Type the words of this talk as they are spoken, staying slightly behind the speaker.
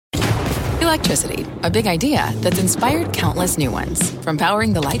Electricity, a big idea that's inspired countless new ones. From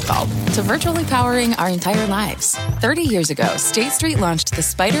powering the light bulb to virtually powering our entire lives. 30 years ago, State Street launched the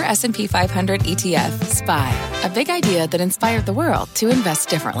SPDR S&P 500 ETF, SPY. A big idea that inspired the world to invest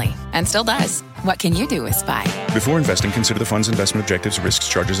differently. And still does. What can you do with SPY? Before investing, consider the fund's investment objectives, risks,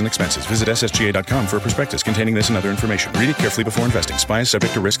 charges, and expenses. Visit ssga.com for a prospectus containing this and other information. Read it carefully before investing. SPY is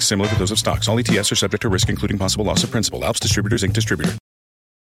subject to risks similar to those of stocks. All ETFs are subject to risk, including possible loss of principal. Alps Distributors, Inc. Distributor.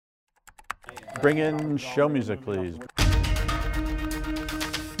 Bring in show music, please.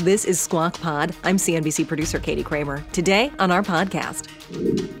 This is Squawk Pod. I'm CNBC producer Katie Kramer. Today on our podcast,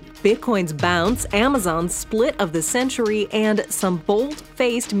 Bitcoin's bounce, Amazon's split of the century, and some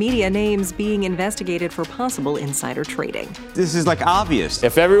bold-faced media names being investigated for possible insider trading. This is like obvious.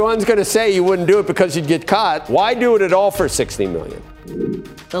 If everyone's going to say you wouldn't do it because you'd get caught, why do it at all for $60 million?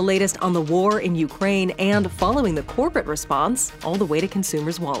 The latest on the war in Ukraine and following the corporate response, all the way to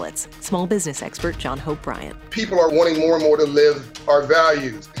consumers' wallets. Small business expert John Hope Bryant. People are wanting more and more to live our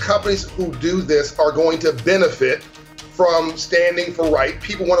values. Companies who do this are going to benefit from standing for right.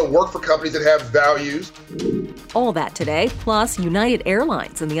 People want to work for companies that have values. All that today, plus United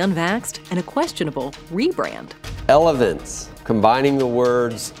Airlines and the unvaxxed, and a questionable rebrand. Elevance, combining the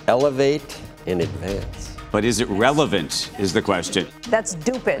words elevate and advance. But is it relevant, is the question. That's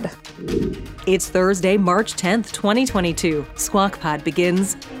stupid. It's Thursday, March 10th, 2022. Squawk Pod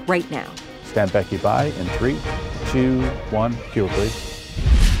begins right now. Stand Becky by in 3, 2, 1. Cue, please.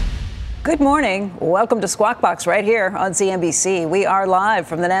 Good morning. Welcome to Squawk Box right here on CNBC. We are live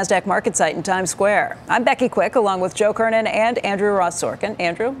from the NASDAQ market site in Times Square. I'm Becky Quick, along with Joe Kernan and Andrew Ross Sorkin.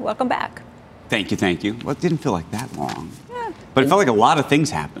 Andrew, welcome back. Thank you. Well, it didn't feel like that long. But it felt like a lot of things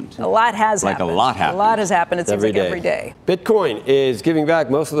happened. A lot has happened. A lot happened. A lot has happened. It seems like every day. Bitcoin is giving back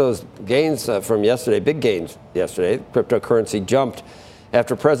most of those gains from yesterday, big gains yesterday. Cryptocurrency jumped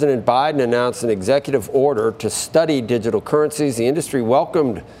after President Biden announced an executive order to study digital currencies. The industry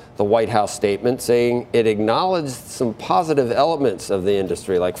welcomed the White House statement, saying it acknowledged some positive elements of the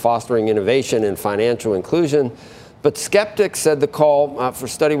industry, like fostering innovation and financial inclusion. But skeptics said the call for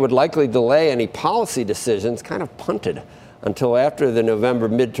study would likely delay any policy decisions, kind of punted until after the November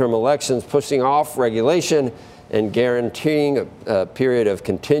midterm elections, pushing off regulation and guaranteeing a period of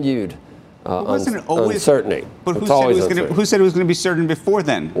continued uncertainty. But who said it was going to be certain before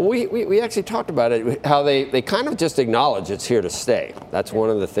then? Well, we actually talked about it, how they kind of just acknowledge it's here to stay. That's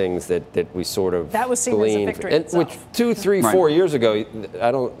one of the things that we sort of that was seen as a victory itself. Which 2, 3, 4 years ago,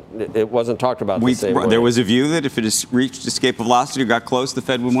 it wasn't talked about the same way. There was a view that if it has reached escape velocity or got close, the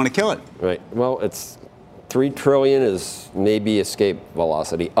Fed would want to kill it. Right. Well, it's $3 trillion is maybe escape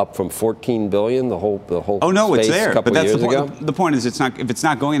velocity, up from $14 billion. The whole. Oh no, it's there. But that's the point. The point is, if it's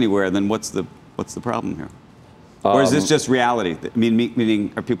not going anywhere, then what's the problem here? Or is this just reality?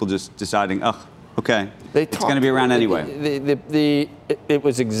 Meaning, are people just deciding, okay, it's going to be around anyway? It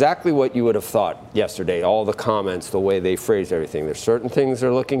was exactly what you would have thought yesterday. All the comments, the way they phrased everything. There's certain things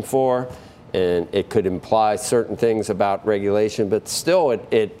they're looking for, and it could imply certain things about regulation, but still,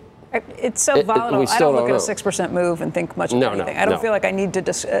 it's so volatile. I don't look at a 6% move and think much of anything. I don't feel like I need to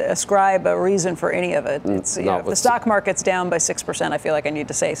ascribe a reason for any of it. It's, if the stock market's down by 6%, I feel like I need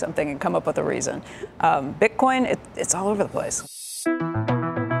to say something and come up with a reason. Bitcoin, it's all over the place.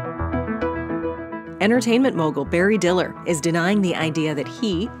 Entertainment mogul Barry Diller is denying the idea that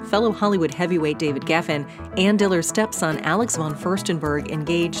he, fellow Hollywood heavyweight David Geffen, and Diller's stepson Alex von Furstenberg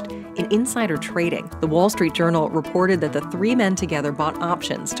engaged in insider trading. The Wall Street Journal reported that the three men together bought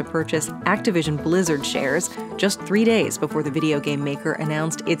options to purchase Activision Blizzard shares just 3 days before the video game maker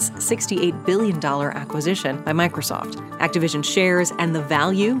announced its $68 billion acquisition by Microsoft. Activision shares and the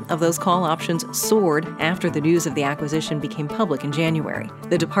value of those call options soared after the news of the acquisition became public in January.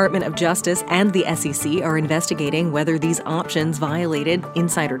 The Department of Justice and the SEC are investigating whether these options violated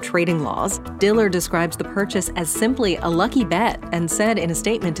insider trading laws. Diller describes the purchase as simply a lucky bet and said in a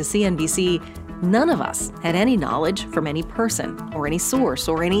statement to CNBC, "None of us had any knowledge from any person or any source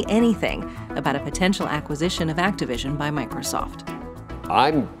or anything about a potential acquisition of Activision by Microsoft."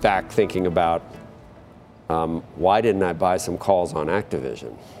 I'm back thinking about why didn't I buy some calls on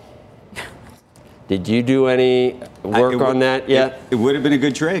Activision? Did you do any work on that yet? It would have been a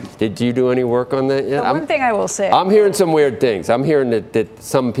good trade. Did you do any work on that yet? One thing I will say. I'm hearing some weird things. I'm hearing that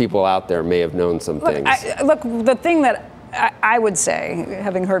some people out there may have known some things. The thing that I would say,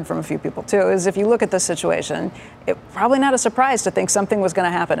 having heard from a few people too, is if you look at this situation, it's probably not a surprise to think something was going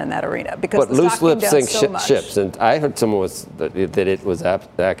to happen in that arena because the loose lips sink much. ships, and I heard someone that it was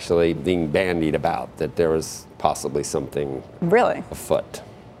actually being bandied about that there was possibly something really afoot.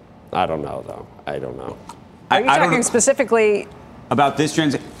 I don't know though. I don't know. Are you talking specifically about this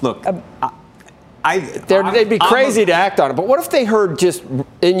transaction? Look, they'd be crazy to act on it. But what if they heard just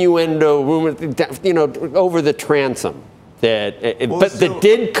innuendo, rumor, over the transom that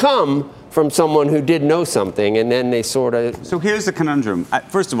did come from someone who did know something, and then they sort of. So here's the conundrum.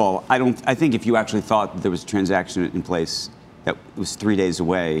 First of all, I think if you actually thought that there was a transaction in place that was 3 days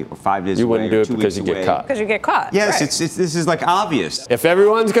away or 5 days away, you wouldn't do it because you get caught. Because you get caught. Yes, right. this is like obvious. If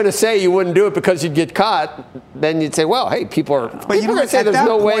everyone's going to say you wouldn't do it because you'd get caught, then you'd say, well, hey, people are going to say there's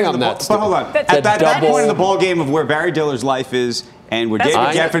no way on that. But hold on. At that point in the ball game of where Barry Diller's life is and where David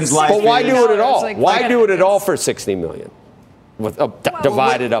Geffen's life is. But why do it at all? Why do it at all for $60 million?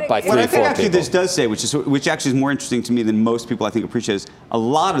 Divided up by 3 or 4 people. What I think actually this does say, which actually is more interesting to me than most people I think appreciate, is a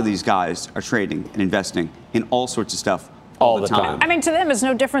lot of these guys are trading and investing in all sorts of stuff all the time. I mean, to them, it's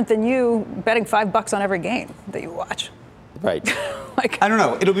no different than you betting $5 on every game that you watch. Right. I don't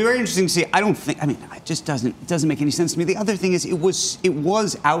know. It'll be very interesting to see. It just doesn't make any sense to me. The other thing is, it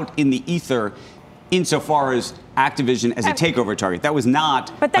was out in the ether insofar as Activision as a takeover target. That was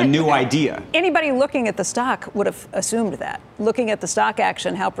not a new idea. Anybody looking at the stock would have assumed that. Looking at the stock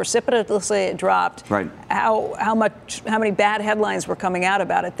action, how precipitously it dropped, right. how many bad headlines were coming out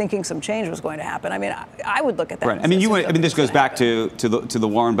about it, thinking some change was going to happen. I mean, I would look at that. Right. This goes back to the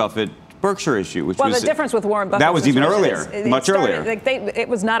Warren Buffett Berkshire issue, which was the difference with Warren Buffett. That was even earlier, much earlier. It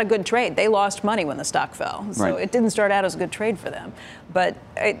was not a good trade. They lost money when the stock fell, so it didn't start out as a good trade for them. But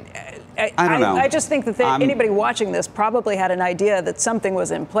I don't know. I just think that anybody watching this probably had an idea that something was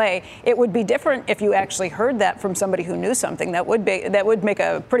in play. It would be different if you actually heard that from somebody who knew something. That would make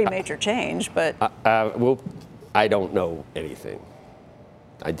a pretty major change. But I don't know anything.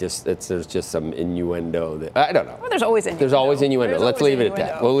 There's just some innuendo that I don't know. Well, there's always innuendo. There's always innuendo. Let's leave it at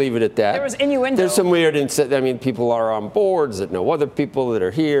that. We'll leave it at that. There was innuendo. There's some weird. People are on boards that know other people that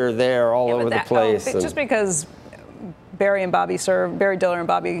are here, there, all over the place. Just because Barry Diller and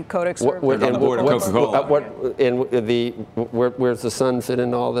Bobby Kotick served on the board of Coca-Cola. Where's the son fit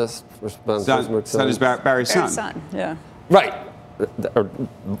in all this? Son is Barry's son. Yeah. Right.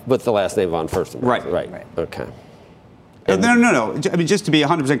 With the last name Von Furstenberg. Right. Okay. No. I mean, just to be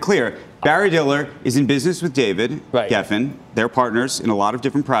 100% clear, Barry Diller is in business with David Geffen. They're partners in a lot of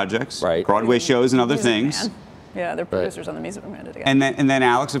different projects, Broadway shows and other things. Man. Yeah, they're producers on the Music Man together. And then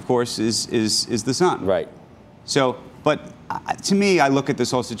Alex, of course, is the son. Right. So, but to me, I look at this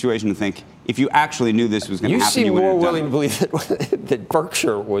whole situation and think, if you actually knew this was going to happen, you would have done it. You seem more willing to believe that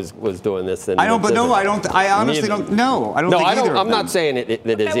Berkshire was doing this than I don't. But no, I don't. I honestly don't know. I don't. think either of them. I'm not saying it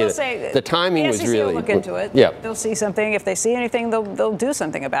is either. The timing was really. Will look into it. Yeah. They'll see something. If they see anything, they'll do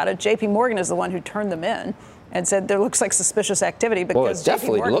something about it. J.P. Morgan is the one who turned them in and said there looks like suspicious activity because J.P.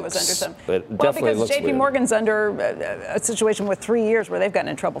 Morgan was under some. Because J.P. Morgan's under a situation with 3 years where they've gotten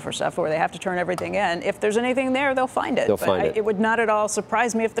in trouble for stuff where they have to turn everything in. If there's anything there, they'll find it. It would not at all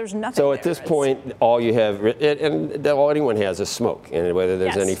surprise me if there's nothing. So at this point, all you have, and all anyone has is smoke, and whether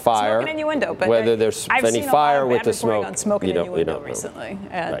there's any fire, smoke and innuendo, but whether there's any fire with the smoke, on smoke and innuendo recently,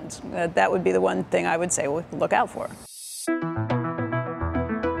 and that would be the one thing I would say look out for.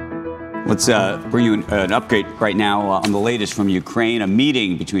 Let's bring you an update right now on the latest from Ukraine. A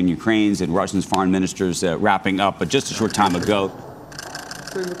meeting between Ukraine's and Russia's foreign ministers wrapping up, but just a short time ago.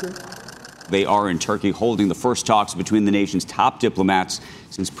 They are in Turkey holding the first talks between the nation's top diplomats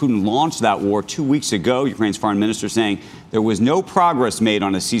since Putin launched that war 2 weeks ago. Ukraine's foreign minister saying there was no progress made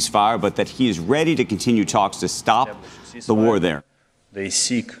on a ceasefire, but that he is ready to continue talks to stop the war there. They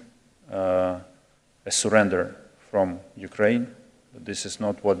seek a surrender from Ukraine, but this is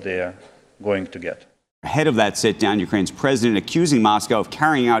not what they are going to get. Ahead of that sit-down, Ukraine's president accusing Moscow of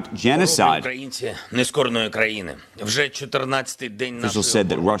carrying out genocide. Officials said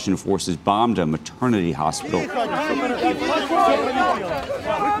that Russian forces bombed a maternity hospital.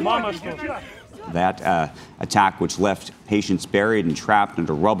 That attack, which left patients buried and trapped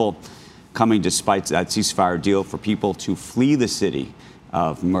under rubble, coming despite that ceasefire deal for people to flee the city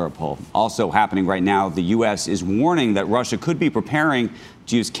of Mariupol. Also happening right now, the U.S. is warning that Russia could be preparing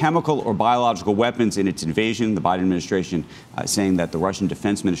to use chemical or biological weapons in its invasion. The Biden administration saying that the Russian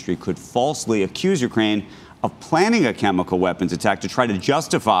Defense Ministry could falsely accuse Ukraine of planning a chemical weapons attack to try to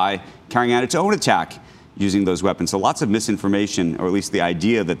justify carrying out its own attack using those weapons. So lots of misinformation, or at least the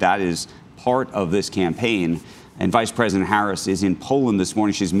idea that that is part of this campaign. And Vice President Harris is in Poland this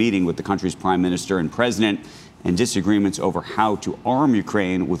morning. She's meeting with the country's prime minister and president, and disagreements over how to arm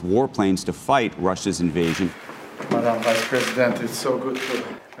Ukraine with warplanes to fight Russia's invasion. Madam Vice President, it's so good to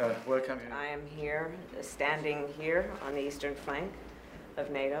welcome you. I am here, standing here on the eastern flank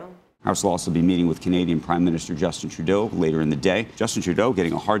of NATO. Harris will also be meeting with Canadian Prime Minister Justin Trudeau later in the day. Justin Trudeau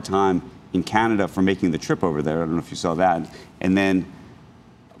getting a hard time in Canada for making the trip over there. I don't know if you saw that. And then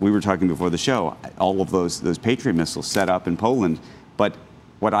we were talking before the show, all of those Patriot missiles set up in Poland. But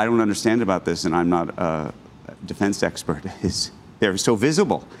what I don't understand about this, and I'm not a defense expert, is they're so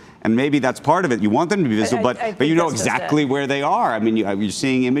visible. And maybe that's part of it. You want them to be visible, but you know exactly where they are. I mean, you're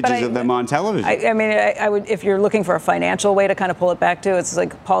seeing images of them on television. I would, if you're looking for a financial way to kind of pull it back to, it's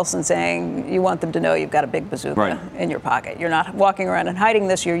like Paulson saying you want them to know you've got a big bazooka in your pocket. You're not walking around and hiding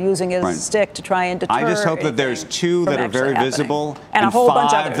this. You're using it as a stick to try and deter. I just hope that there's 2 that are very visible and a whole 5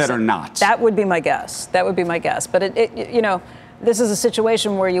 bunch of others that are not. That would be my guess. That would be my guess. But you know, this is a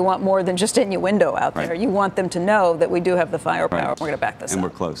situation where you want more than just innuendo out there. You want them to know that we do have the firepower. We're going to back this up. And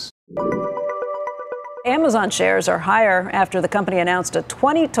we're close. Amazon shares are higher after the company announced a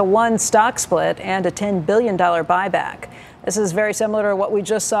 20-to-1 stock split and a $10 billion buyback. This is very similar to what we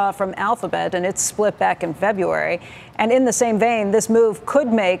just saw from Alphabet and its split back in February. And in the same vein, this move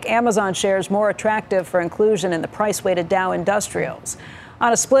could make Amazon shares more attractive for inclusion in the price-weighted Dow Industrials.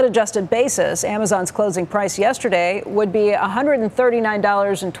 On a split-adjusted basis, Amazon's closing price yesterday would be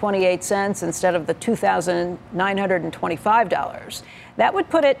 $139.28 instead of the $2,925. That would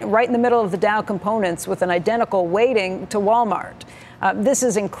put it right in the middle of the Dow components with an identical weighting to Walmart. This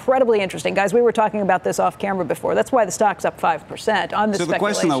is incredibly interesting. Guys, we were talking about this off camera before. That's why the stock's up 5% on this So the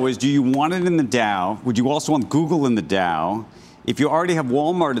question, though, is do you want it in the Dow? Would you also want Google in the Dow? If you already have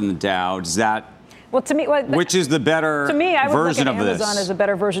Walmart in the Dow, does that... Well, to me, which is the better version of this? To me, I would look at Amazon as a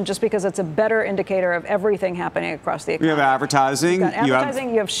better version just because it's a better indicator of everything happening across the economy. You have advertising.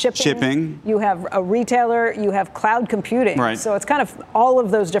 You have shipping. You have a retailer. You have cloud computing. Right. So it's kind of all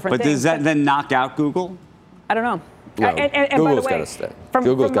of those different things. But does that then knock out Google? I don't know. No, and Google's by the way, got to stay.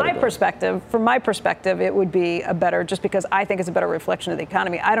 From my perspective, it would be a better, just because I think it's a better reflection of the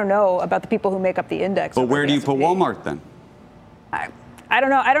economy. I don't know about the people who make up the index. But where do you put Walmart then? I don't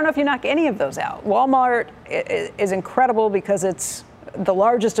know. I don't know if you knock any of those out. Walmart is incredible because it's the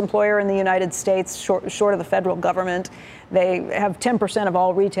largest employer in the United States, short of the federal government. They have 10% of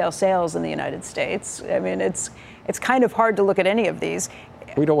all retail sales in the United States. I mean, it's kind of hard to look at any of these.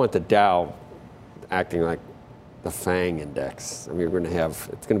 We don't want the Dow acting like the FANG index. I mean, we're going to have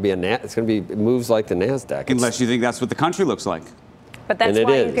it moves like the NASDAQ. Unless you think that's what the country looks like. But that's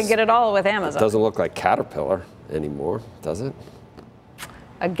why you can get it all with Amazon. It doesn't look like Caterpillar anymore, does it?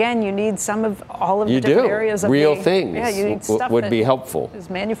 Again, you need all of the different areas of real things. Yeah, you need stuff would be helpful. Is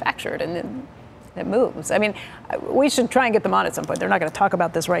manufactured and it moves. I mean, we should try and get them on at some point. They're not going to talk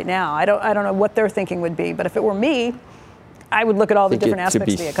about this right now. I don't know what their thinking would be, but if it were me, I would look at all the different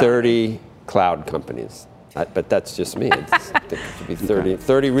aspects of the economy. It should be 30 cloud companies, but that's just me. I think it should be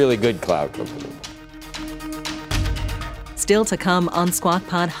 30 really good cloud companies. Still to come on Squawk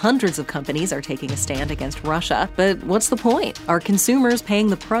Pod, hundreds of companies are taking a stand against Russia. But what's the point? Are consumers paying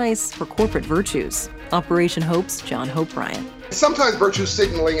the price for corporate virtues? Operation Hope's John Hope Bryant. Sometimes virtue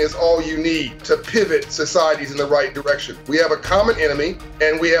signaling is all you need to pivot societies in the right direction. We have a common enemy,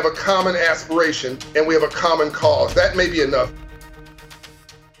 and we have a common aspiration, and we have a common cause. That may be enough.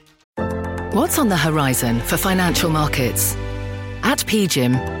 What's on the horizon for financial markets? At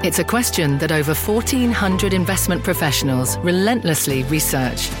PGIM, it's a question that over 1,400 investment professionals relentlessly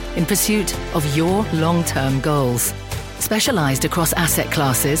research in pursuit of your long-term goals. Specialized across asset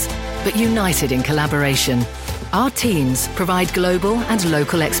classes, but united in collaboration, our teams provide global and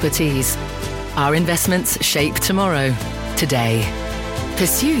local expertise. Our investments shape tomorrow, today.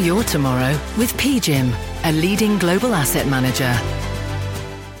 Pursue your tomorrow with PGIM, a leading global asset manager.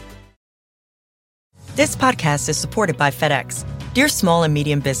 This podcast is supported by FedEx. Dear small and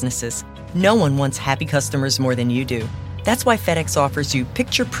medium businesses, no one wants happy customers more than you do. That's why FedEx offers you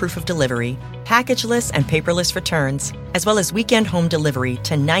picture proof of delivery, packageless and paperless returns, as well as weekend home delivery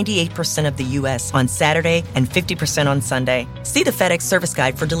to 98% of the U.S. on Saturday and 50% on Sunday. See the FedEx service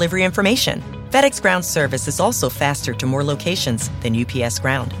guide for delivery information. FedEx Ground service is also faster to more locations than UPS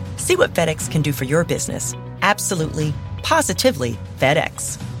Ground. See what FedEx can do for your business. Absolutely, positively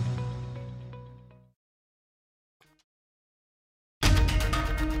FedEx.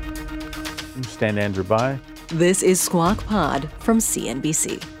 Stand Andrew by. This is Squawk Pod from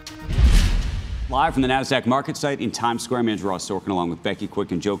CNBC. Live from the NASDAQ market site in Times Square, I'm Andrew Ross Sorkin along with Becky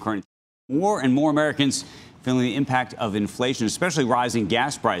Quick and Joe Kernan. More and more Americans feeling the impact of inflation, especially rising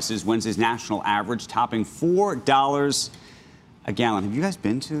gas prices. Wednesday's national average topping $4 a gallon. Have you guys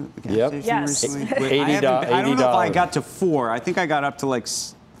been to a gas station recently? $80. I don't know if I got to $4. I think I got up to like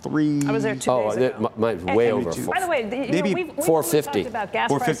 3. I was there 2 days ago. Mine's way over 4. By the way, maybe we've $4.50. talked about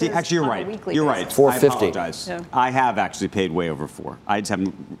gas 4.50. prices Actually, you're right. You're right. $4.50. I apologize. Yeah. I have actually paid way over 4. I just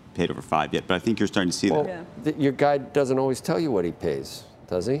haven't paid over 5 yet, but I think you're starting to see that. Your guy doesn't always tell you what he pays,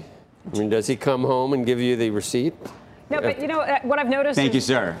 does he? I mean, does he come home and give you the receipt? No, but you know what I've noticed. Thank you,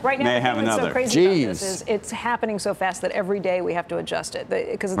 sir. Right now, May I have what's another? so crazy about this is it's happening so fast that every day we have to adjust it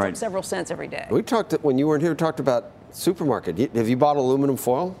because it's up several cents every day. We talked when you weren't here. We talked about supermarket. Have you bought aluminum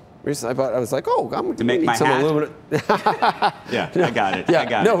foil? Recently, I was like, I'm going to make my some hat. Aluminum. Yeah, I got it. Yeah, I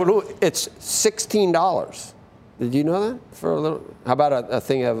got it. No, it's $16. Did you know that? For a little, how about a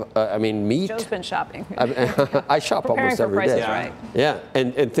thing of, meat? Joe's been shopping. I shop almost every day. Right. Yeah,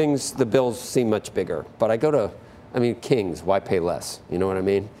 and things, the bills seem much bigger. But I go to, King's, why pay less? You know what I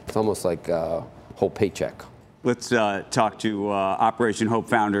mean? It's almost like a whole paycheck. Let's talk to Operation Hope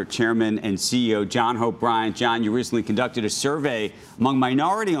founder, chairman, and CEO John Hope Bryant. John, you recently conducted a survey among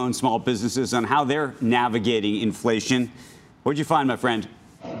minority-owned small businesses on how they're navigating inflation. What did you find, my friend?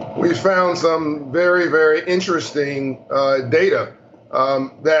 We found some very, very interesting data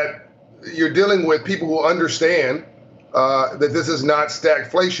that you're dealing with people who understand that this is not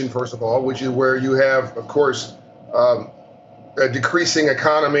stagflation, first of all, which is where you have, of course, a decreasing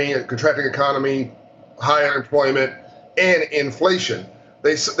economy, a contracting economy, high unemployment, and inflation.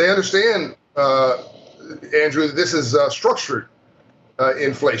 They understand, Andrew, that this is structured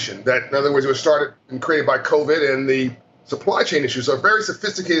inflation. That, in other words, it was started and created by COVID and the supply chain issues. So a very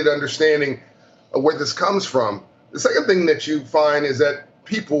sophisticated understanding of where this comes from. The second thing that you find is that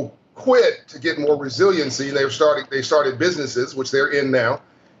people quit to get more resiliency. They started businesses, which they're in now,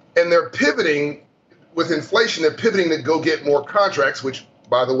 and they're pivoting with inflation. They're pivoting to go get more contracts, which,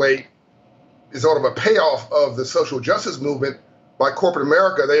 by the way, is sort of a payoff of the social justice movement by corporate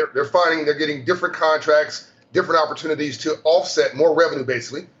America. They're finding they're getting different contracts, different opportunities to offset more revenue,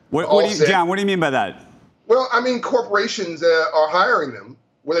 basically. John, what do you mean by that? Well, corporations are hiring them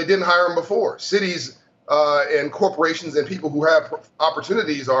where they didn't hire them before. Cities and corporations and people who have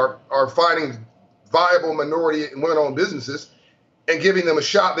opportunities are finding viable minority and women-owned businesses and giving them a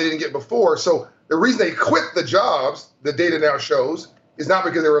shot they didn't get before. So the reason they quit the jobs, the data now shows, is not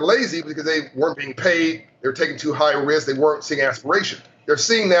because they were lazy, but because they weren't being paid, they were taking too high a risk, they weren't seeing aspiration. They're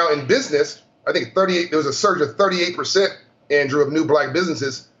seeing now in business, I think there was a surge of 38%, Andrew, of new black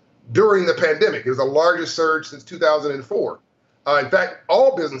businesses during the pandemic. It was the largest surge since 2004. In fact,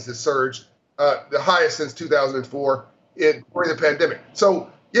 all businesses surged the highest since 2004 during the pandemic. So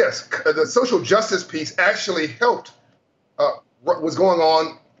yes, the social justice piece actually helped what's going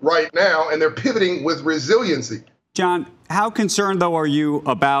on right now, and they're pivoting with resiliency. John, how concerned, though, are you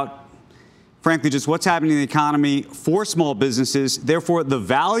about, frankly, just what's happening in the economy for small businesses, therefore the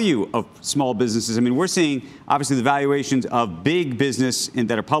value of small businesses? We're seeing, obviously, the valuations of big business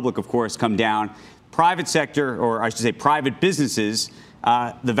that are public, of course, come down. Private sector, or I should say private businesses,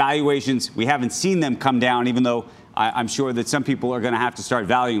 the valuations, we haven't seen them come down, even though I'm sure that some people are going to have to start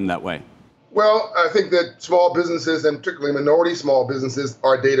valuing them that way. Well, I think that small businesses, and particularly minority small businesses,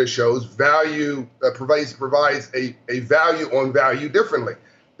 our data shows value provides a value on value differently.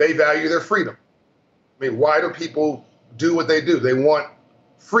 They value their freedom. Why do people do what they do? They want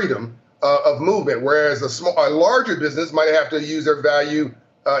freedom of movement, whereas a larger business might have to use their value,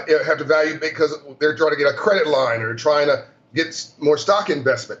 because they're trying to get a credit line or trying to get more stock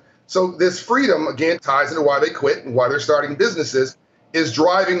investment. So this freedom, again, ties into why they quit and why they're starting businesses, is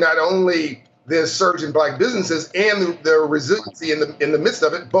driving not only this surge in black businesses and the resiliency in the midst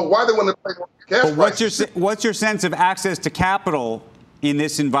of it, but why they want to pay more cash prices. What's your sense of access to capital in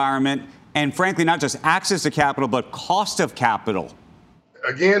this environment? And frankly, not just access to capital, but cost of capital.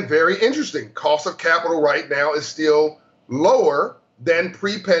 Again, very interesting. Cost of capital right now is still lower than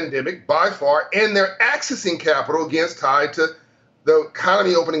pre-pandemic by far, and they're accessing capital, again, tied to the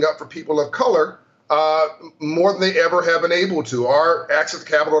economy opening up for people of color more than they ever have been able to. Our access to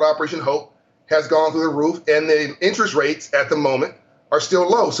capital at Operation Hope has gone through the roof, and the interest rates at the moment are still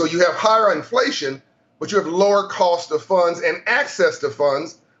low. So you have higher inflation, but you have lower cost of funds and access to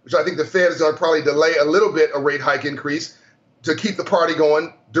funds, which I think the Fed is going to probably delay a little bit a rate hike increase to keep the party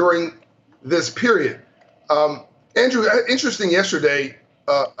going during this period. Andrew, interesting yesterday,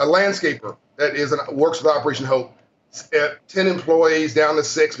 a landscaper that works with Operation Hope, 10 employees down to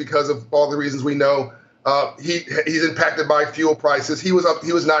 6 because of all the reasons we know. He's impacted by fuel prices. He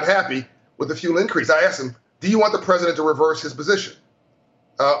was not happy with the fuel increase. I asked him, do you want the president to reverse his position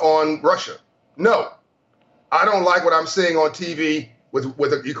on Russia? No. I don't like what I'm seeing on TV with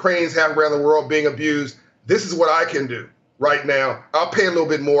the Ukrainians half around the world being abused. This is what I can do right now. I'll pay a little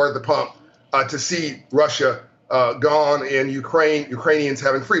bit more at the pump to see Russia gone and Ukrainians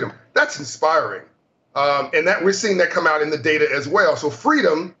having freedom. That's inspiring. And that we're seeing that come out in the data as well. So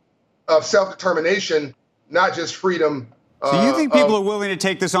freedom of self-determination, not just freedom. So you think people are willing to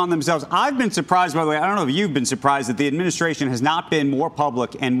take this on themselves? I've been surprised, by the way, I don't know if you've been surprised that the administration has not been more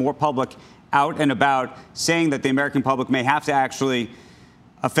public out and about saying that the American public may have to actually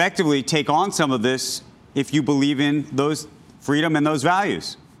effectively take on some of this if you believe in those freedom and those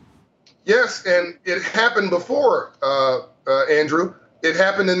values. Yes, and it happened before, Andrew. It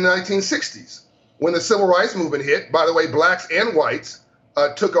happened in the 1960s when the civil rights movement hit. By the way, blacks and whites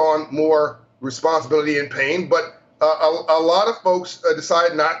took on more responsibility and pain, but a lot of folks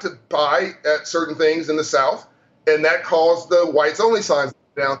decided not to buy at certain things in the South, and that caused the whites-only signs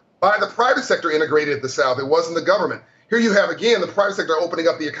down. By the private sector integrated the South. It wasn't the government. Here you have, again, the private sector opening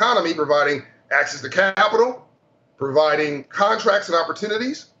up the economy, providing access to capital, providing contracts and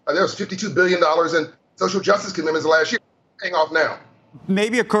opportunities. There was $52 billion in social justice commitments last year, paying off now.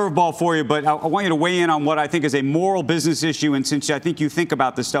 Maybe a curveball for you, but I want you to weigh in on what I think is a moral business issue. And since I think you think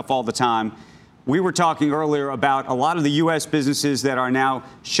about this stuff all the time, we were talking earlier about a lot of the U.S. businesses that are now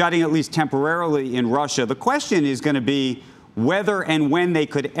shutting, at least temporarily, in Russia. The question is going to be whether and when they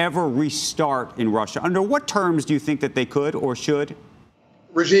could ever restart in Russia. Under what terms do you think that they could or should?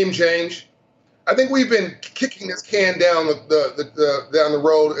 Regime change. I think we've been kicking this can down down the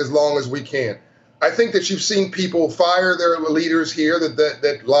road as long as we can. I think that you've seen people fire their leaders here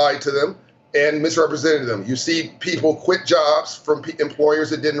that lied to them and misrepresented them. You see people quit jobs from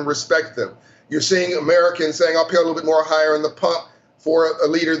employers that didn't respect them. You're seeing Americans saying, I'll pay a little bit more higher in the pump for a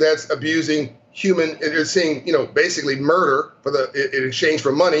leader that's abusing human, you're seeing, basically murder in exchange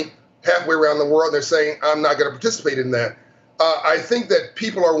for money halfway around the world. They're saying, I'm not going to participate in that. I think that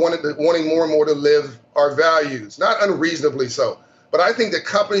people are wanting more and more to live our values, not unreasonably so. But I think that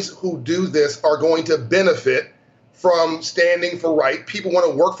companies who do this are going to benefit from standing for right. People want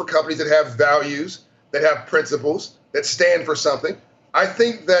to work for companies that have values, that have principles, that stand for something. I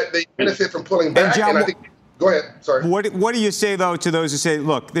think that they benefit from pulling back. John, and I think, go ahead. Sorry. What do you say, though, to those who say,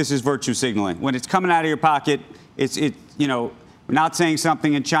 look, this is virtue signaling? When it's coming out of your pocket, not saying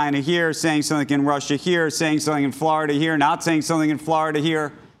something in China here, saying something in Russia here, saying something in Florida here, not saying something in Florida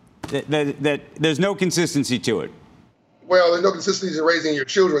here, that there's no consistency to it. Well, there's no consistency in raising your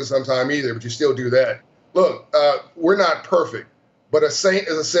children sometime either, but you still do that. Look, we're not perfect, but a saint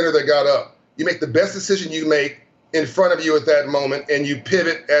is a sinner that got up. You make the best decision you make in front of you at that moment, and you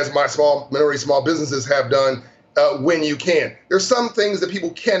pivot, as my minority small businesses have done, when you can. There's some things that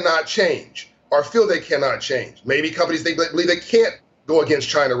people cannot change or feel they cannot change. Maybe companies believe they can't go against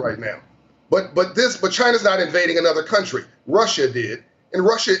China right now. But China's not invading another country. Russia did, and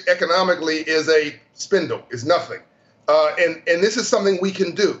Russia economically is a spindle, is nothing. And this is something we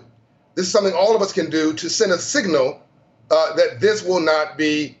can do. This is something all of us can do to send a signal that this will not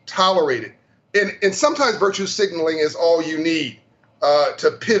be tolerated. And sometimes virtue signaling is all you need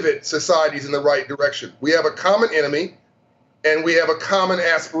to pivot societies in the right direction. We have a common enemy, and we have a common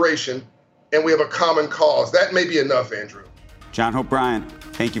aspiration, and we have a common cause. That may be enough, Andrew. John Hope Bryant,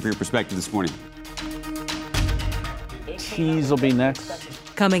 thank you for your perspective this morning. Cheese will be next.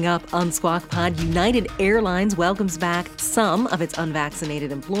 Coming up on Squawk Pod, United Airlines welcomes back some of its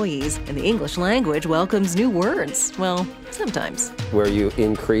unvaccinated employees, and the English language welcomes new words. Well, sometimes. Where you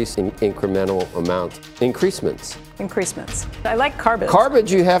increase in incremental amounts. Increasements. I like garbage.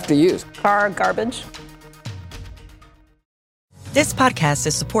 Garbage you have to use. Garbage. This podcast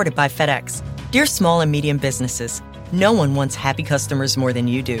is supported by FedEx. Dear small and medium businesses, no one wants happy customers more than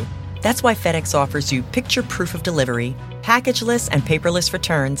you do. That's why FedEx offers you picture proof of delivery, packageless and paperless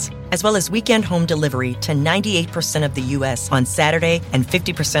returns, as well as weekend home delivery to 98% of the U.S. on Saturday and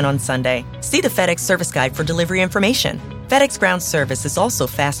 50% on Sunday. See the FedEx service guide for delivery information. FedEx Ground service is also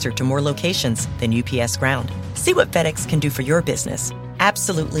faster to more locations than UPS Ground. See what FedEx can do for your business.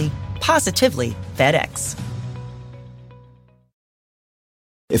 Absolutely, positively FedEx.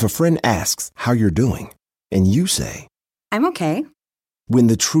 If a friend asks how you're doing, and you say, I'm okay. When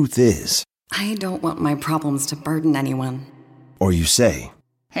the truth is, I don't want my problems to burden anyone. Or you say,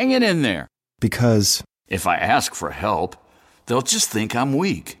 hang it in there. Because if I ask for help, they'll just think I'm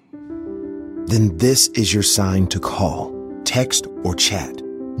weak. Then this is your sign to call, text, or chat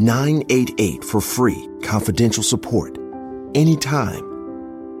 988 for free, confidential support.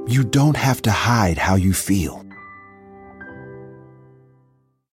 Anytime. You don't have to hide how you feel.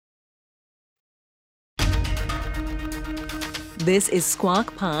 This is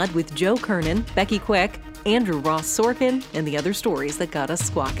Squawk Pod with Joe Kernan, Becky Quick, Andrew Ross Sorkin, and the other stories that got us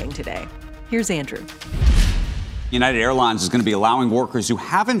squawking today. Here's Andrew. United Airlines is going to be allowing workers who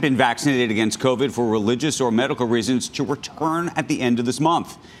haven't been vaccinated against COVID for religious or medical reasons to return at the end of this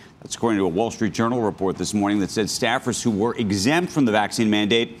month. That's according to a Wall Street Journal report this morning that said staffers who were exempt from the vaccine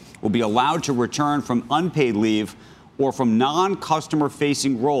mandate will be allowed to return from unpaid leave or from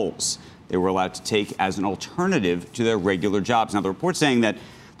non-customer-facing roles they were allowed to take as an alternative to their regular jobs. Now, the report's saying that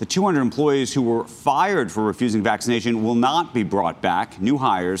The 200 employees who were fired for refusing vaccination will not be brought back. New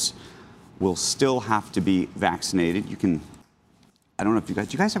hires will still have to be vaccinated. You can, I don't know if do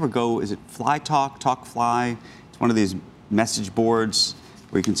you guys ever go, is it Fly Talk, Talk Fly? It's one of these message boards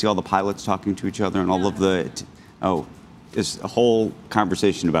where you can see all the pilots talking to each other and all of the, there's a whole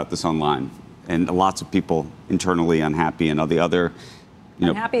conversation about this online. And lots of people internally unhappy and all the other,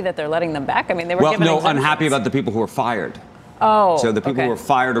 unhappy that they're letting them back? I mean, they were given exemptions. Unhappy about the people who were fired. Oh, so the people who were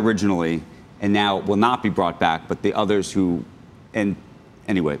fired originally and now will not be brought back, but the others who, and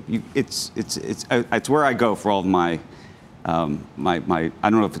anyway, it's where I go for all of my I don't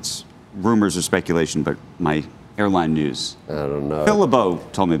know if it's rumors or speculation, but my airline news. I don't know. Phil LeBeau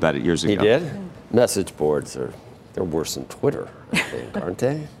told me about it years ago. He did? Message boards they're worse than Twitter, I think, aren't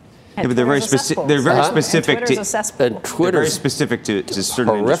they? Yeah, but they're very specific. They're very specific to. Twitter's very specific to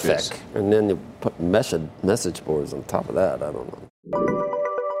certain horrific. Industries. And then you put message boards on top of that. I don't know.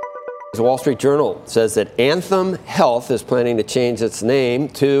 The Wall Street Journal says that Anthem Health is planning to change its name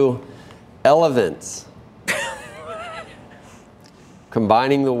to Elevance,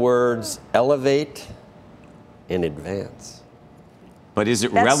 combining the words elevate and advance. But is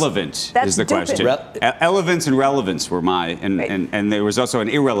it relevant, is the question. Elevance and relevance were and there was also an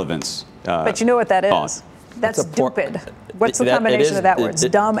irrelevance. But you know what that is? That's stupid. What's the combination of that word? It's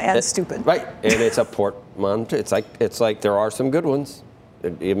dumb and stupid. Right, and it's a portmanteau. It's like there are some good ones.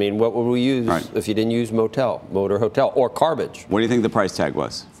 I mean, what would we use if you didn't use motor hotel, or garbage? What do you think the price tag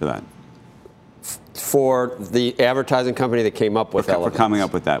was for that? For the advertising company that came up with Elevance. For coming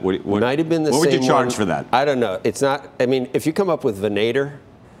up with that. What might have been the same What would you charge one. for that? I don't know. It's not, I mean, if you come up with Venator,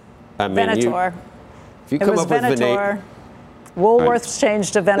 Venator. If you come up with Venator. Woolworth's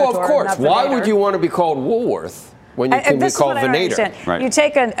changed to Venator. Well, of course. Why would you want to be called Woolworth when you can be called Venator? Right. You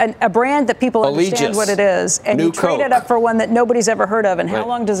take a brand that people understand what it is, and you trade it up for one that nobody's ever heard of. And how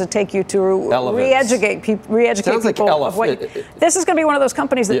long does it take you to re-educate people of what this is going to be one of those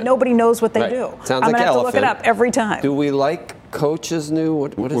companies that nobody knows what they do. I'm going to have to look it up every time. Do we like Coach's new?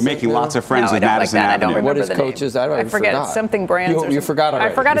 What is We're making lots of friends with Madison Avenue. What is Coach's? I forget. Something brands. You forgot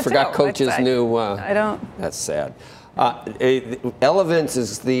already. I forgot it too. You forgot Coach's new. I don't. That's sad. Elevance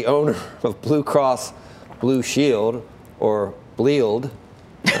is the owner of Blue Cross Blue Shield, or Bleald,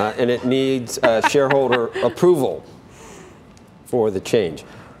 and it needs shareholder approval for the change.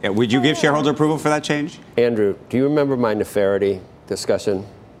 Yeah, would you give shareholder approval for that change? Andrew, do you remember my Nefertiti discussion?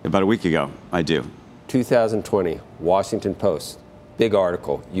 About a week ago, I do. 2020, Washington Post, big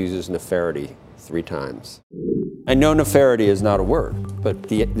article, uses Nefertiti 3 times. I know Nefertiti is not a word, but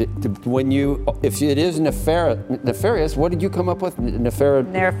if it is nefarious, what did you come up with?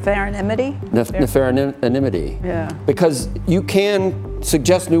 Neferanimity? Neferanimity. Yeah. Because you can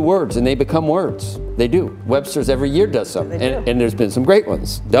suggest new words, and they become words. They do. Webster's every year does something, and there's been some great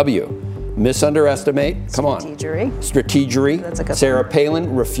ones. W. Misunderestimate. Come on. Strategery. That's a good Sarah Palin.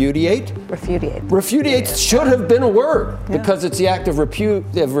 Refudiate. Refudiate should have been a word because it's the act of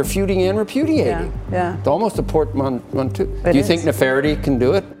refuting and repudiating. Yeah. It's almost a portmanteau. Do you think Nefertiti can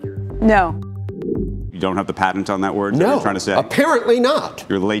do it? No. You don't have the patent on that word? No. You're trying to say? Apparently not.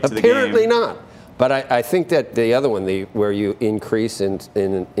 You're late to the game. Apparently not. But I think that the other one, where you increase in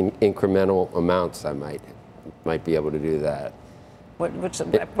incremental amounts, I might be able to do that. What's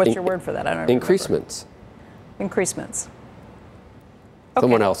your word for that? I don't know. Increasements. Increasements.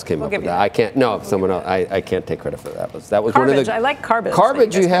 Someone else came up with that. I can't. No, someone else. I can't take credit for that. That was one of the. I like garbage.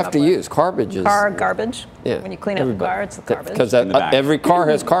 Garbage you have to use. Garbage is. Garbage. Yeah. When you clean up the car, it's the garbage. Because every car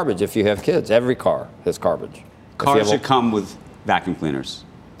has garbage. If you have kids, every car has garbage. Cars should come with vacuum cleaners.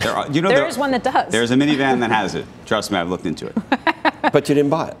 There is one that does. There's a minivan that has it. Trust me, I've looked into it. But you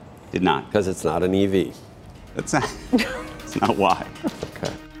didn't buy it. Did not. Because it's not an EV. That's not. That's not why.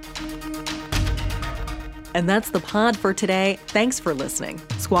 Okay. And that's the pod for today. Thanks for listening.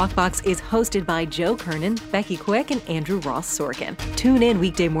 Squawk Box is hosted by Joe Kernan, Becky Quick, and Andrew Ross Sorkin. Tune in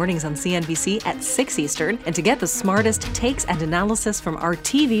weekday mornings on CNBC at 6 Eastern. And to get the smartest takes and analysis from our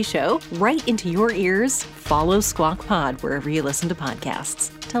TV show right into your ears, follow Squawk Pod wherever you listen to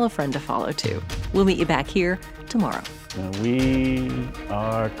podcasts. Tell a friend to follow too. We'll meet you back here tomorrow. We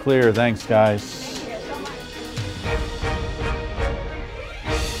are clear. Thanks, guys.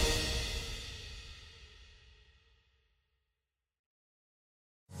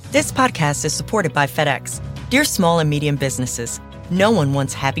 This podcast is supported by FedEx. Dear small and medium businesses, no one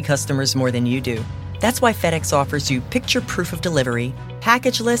wants happy customers more than you do. That's why FedEx offers you picture proof of delivery,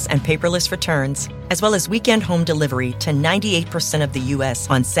 packageless and paperless returns, as well as weekend home delivery to 98% of the U.S.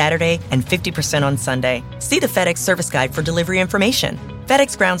 on Saturday and 50% on Sunday. See the FedEx service guide for delivery information.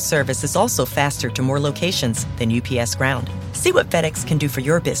 FedEx Ground service is also faster to more locations than UPS Ground. See what FedEx can do for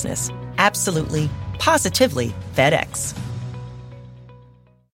your business. Absolutely, positively FedEx.